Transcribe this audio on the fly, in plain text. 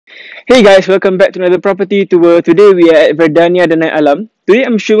Hey guys, welcome back to another property tour. Today we are at Verdania Denai Alam. Today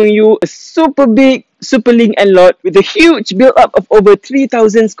I'm showing you a super big Superlink end lot with a huge build-up of over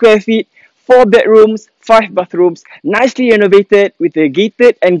 3,000 square feet, 4 bedrooms, 5 bathrooms, nicely renovated with a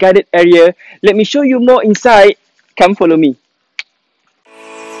gated and guarded area. Let me show you more inside. Come follow me.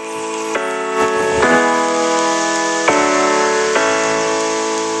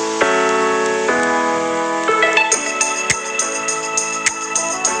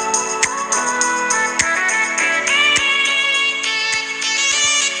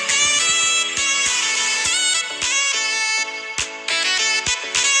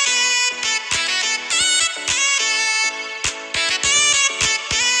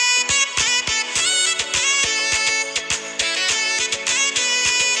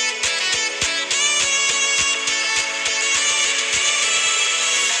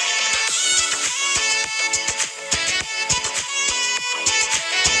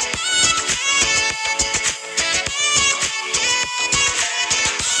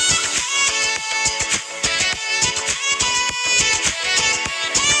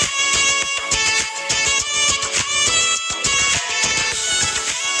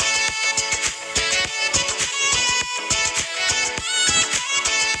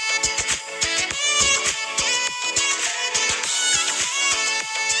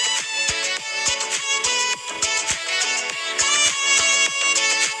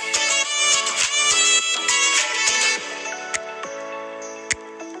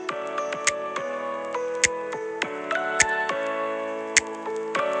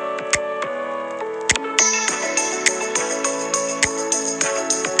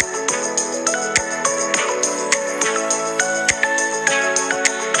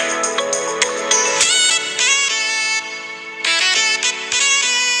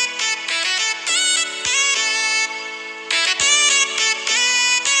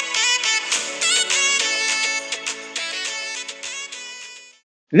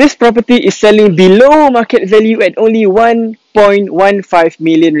 This property is selling below market value at only 1.15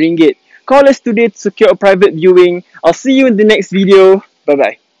 million ringgit. Call us today to secure a private viewing. I'll see you in the next video. Bye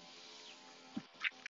bye.